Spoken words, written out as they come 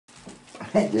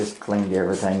I just cleaned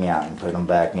everything out and put them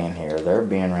back in here. They're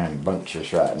being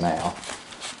rambunctious right now.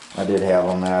 I did have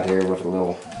them out here with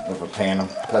a pan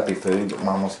of puppy food, but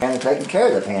Mama's kind of taking care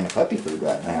of the pan of puppy food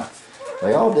right now.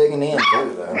 They all digging in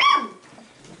too, though.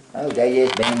 Oh, they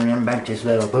just being rambunctious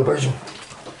little poopers.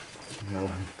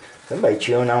 Somebody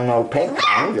chewing on those pink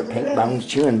bones, or pink bones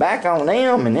chewing back on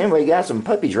them, and then we got some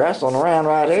puppies wrestling around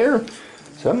right here.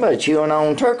 Somebody chewing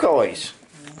on turquoise.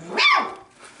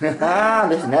 Ah,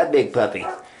 listen to that big puppy.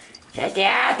 Says,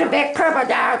 yeah, it's a big purple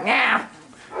dog now.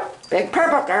 Big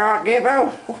purple girl,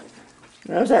 Gibbo.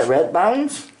 Was that Red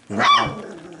Bones? No,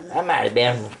 that might have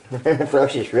been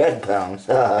Ferocious Red Bones.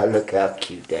 Oh, look how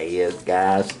cute they is,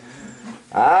 guys.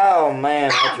 Oh,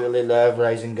 man, I truly love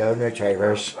raising golden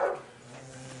retrievers.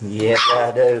 Yes,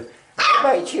 I do.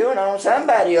 Everybody chewing on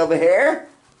somebody over here.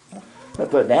 I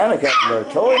put down a couple of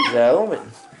their toys, though, but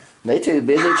they too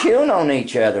busy chewing on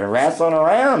each other, wrestling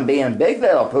around, being big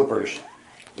little poopers.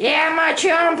 Yeah, I'm gonna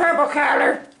chew on purple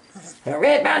collar. The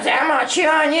Red Bones, I'm gonna chew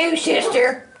on you,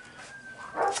 sister.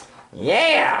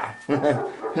 Yeah.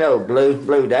 No,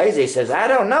 Blue Daisy says, I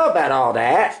don't know about all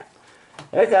that.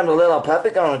 Here comes a little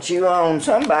puppy gonna chew on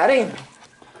somebody.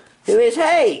 Who is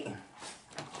he?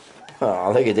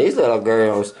 Oh, look at these little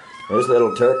girls. There's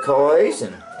little turquoise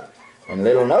and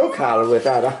little no collar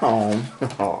without a home.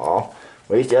 Oh,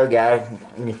 we still got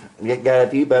a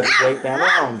few puppies ain't found their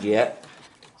homes yet.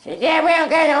 Says, yeah, we don't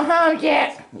got no homes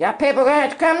yet. Y'all people gonna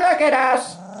have to come look at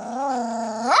us.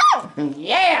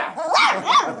 Yeah.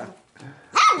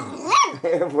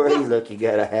 Everywhere you look, you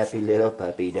got a happy little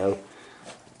puppy, though.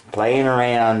 Playing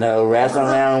around, though, wrestling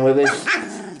around with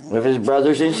his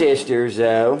brothers and sisters,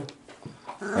 though.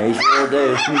 They sure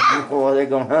do. Boy, they're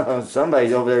going.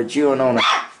 Somebody's over there chewing on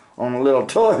a little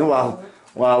toy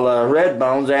while Red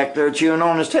Bones act there chewing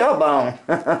on his tailbone.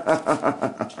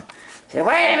 Say,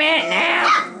 wait a minute now.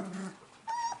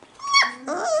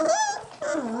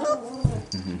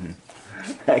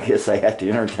 I guess they have to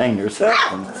entertain themselves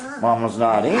when Mama's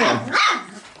not in.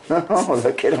 Oh,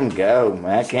 look at them go.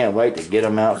 Man, I can't wait to get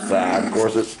them outside. Of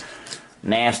course, it's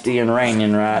nasty and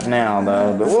raining right now,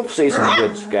 though, but we'll see some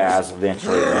good skies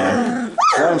eventually, man.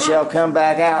 Sun shall come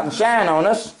back out and shine on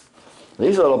us.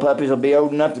 These little puppies will be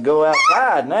old enough to go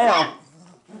outside now.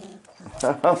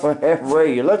 Everywhere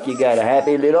you look, you got a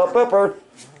happy little pooper.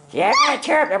 Yeah, I'm gonna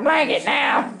tear up the blanket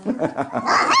now.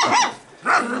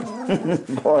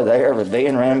 Boy, they are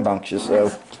being rambunctious,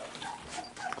 though.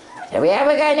 So we got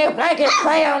a new blanket to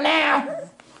play on now.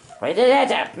 We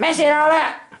just have to mess it all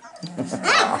up.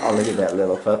 Oh, look at that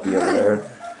little puppy over there.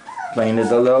 Playing with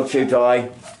the little chew toy.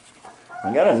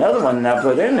 I got another one I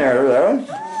put in there, though.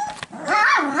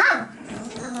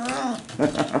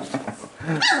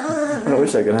 I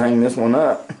wish I could hang this one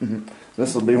up.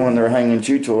 This will be one they're hanging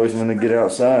chew toys when they get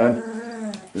outside.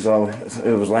 It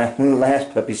was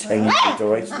last puppy's hanging chew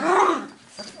toys.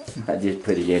 I just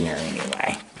put it in there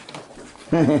anyway.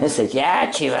 It says, yeah,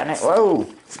 I chew on it. Whoa.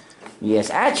 Yes,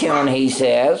 I chew on it, he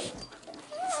says.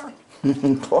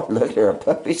 Boy, look, there are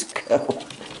puppies go.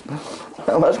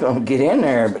 I was going to get in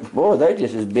there, but boy, they're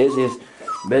just as busy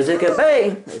could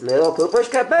be. As little poopers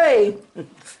could be.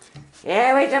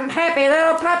 Yeah, we're some happy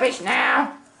little puppies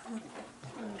now.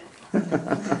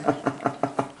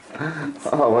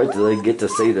 Oh, wait till they get to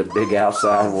see the big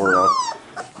outside world.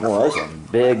 Boy, there's some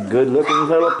big, good-looking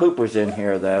little poopers in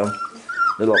here, though.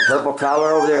 Little purple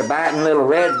collar over there biting little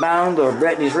Red Bones, or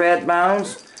Brittany's Red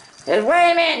Bones. Says,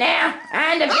 wait a minute now,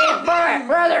 I'm the big boy,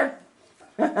 brother.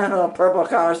 Little purple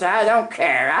collar says, I don't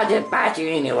care, I'll just bite you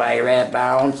anyway, Red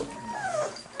Bones.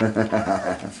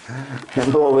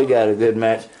 And boy, we got a good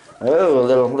match. Oh, a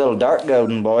little dark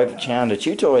golden boy found a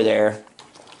chew toy there.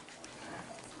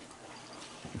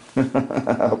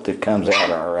 I hope it comes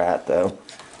out alright, though.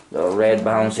 Little Red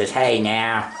Bone says, hey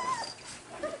now.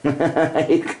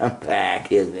 He come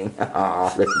back, isn't he?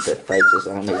 Oh, look at the faces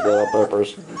on these little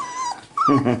poopers.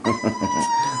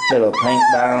 Little Pink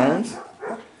Bones.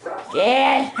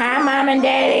 Yeah, hi Mom and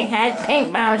Daddy. That's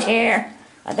Pink Bones here.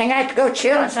 I think I have to go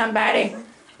chill on somebody.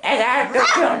 I have to go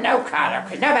chill on no collar,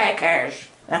 because nobody cares.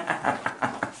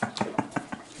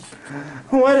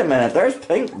 Wait a minute, there's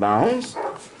Pink Bones.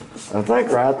 I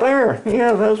think right there.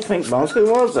 Yeah, those Pink Bones. Who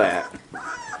was that?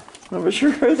 I'm not sure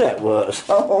who that was.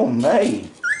 Oh, me.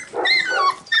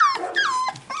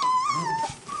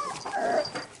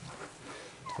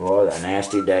 What a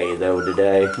nasty day, though,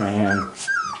 today, man.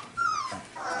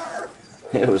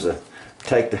 It was a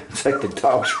take the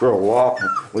dogs for a walk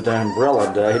with the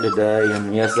umbrella day today,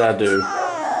 and yes, I do.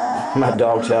 My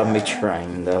dogs have me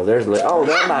trained, though. Oh,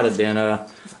 that might have been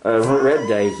red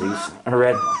daisies,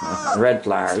 red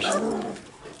flowers.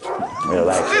 They're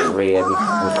like red with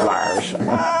flowers.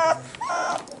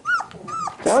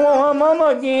 Come on, Mama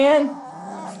again.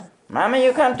 Mama,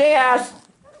 you come to us.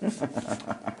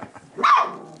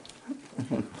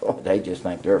 Boy, they just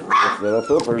think they're little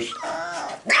poopers.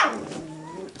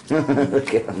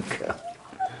 Look at them go.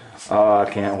 Oh, I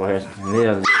can't wait.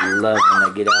 They'll love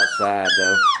when they get outside,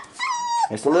 though.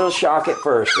 It's a little shock at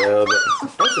first, though, but...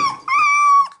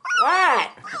 What?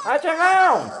 What's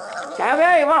wrong?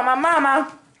 Tell you want my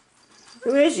mama.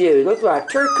 Who is you? Look like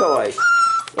turquoise.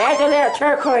 That's a little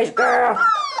turquoise girl.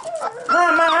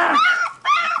 Mama!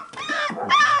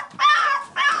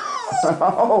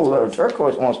 Oh, little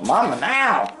turquoise wants mama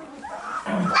now.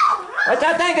 What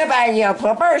y'all think about you,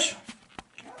 poopers?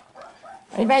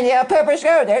 You been you poopers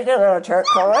go? There's the little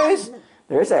turquoise.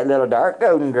 There's that little dark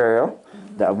golden girl.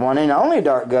 The one and only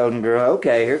dark golden girl.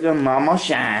 Okay, here comes Mama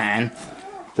Shine.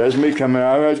 That's me coming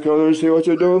out. Let's go and see what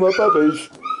you're doing with my puppies.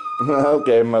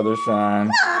 Okay, Mother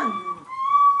Shine.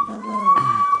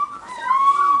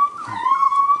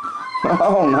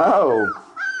 Oh no.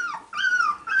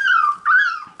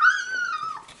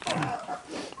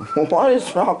 What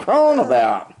is y'all crowing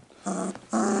about?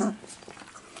 I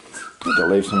need to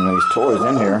leave some of these toys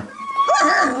in here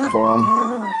for them.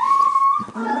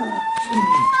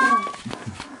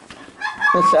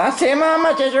 So I see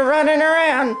Mama just running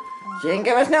around. She didn't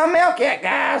give us no milk yet,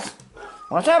 guys.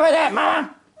 What's up with that,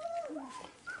 Mama?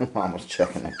 Mama's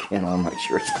checking the kennel to make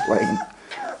sure it's clean.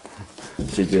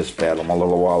 She just fed them a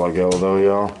little while ago, though,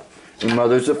 y'all. Your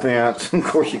mother's a fence. Of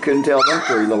course, you couldn't tell them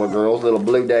three little girls, little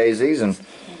blue daisies, and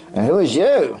who is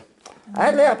you?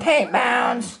 That little pink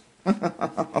bounds.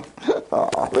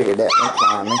 Oh, look at that one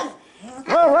climbing.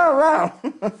 Whoa, whoa,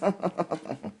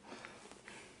 whoa.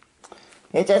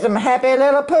 It's just some happy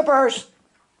little poopers.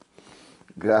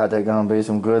 God, they're gonna be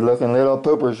some good-looking little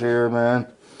poopers here, man.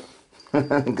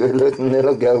 Good-looking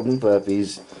little golden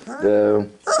puppies. So,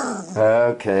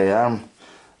 okay,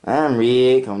 I'm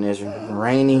Rick on this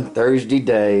rainy Thursday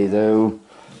day, though.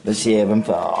 Let's see if I'm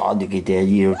fall to get that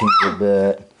little tinker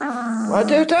butt. What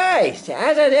do you taste?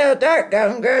 How's that little dark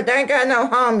golden girl? They ain't got no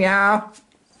home, y'all.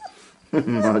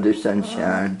 Mother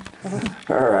Sunshine.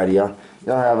 Alrighty, y'all.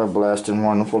 Y'all have a blessed and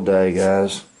wonderful day,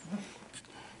 guys.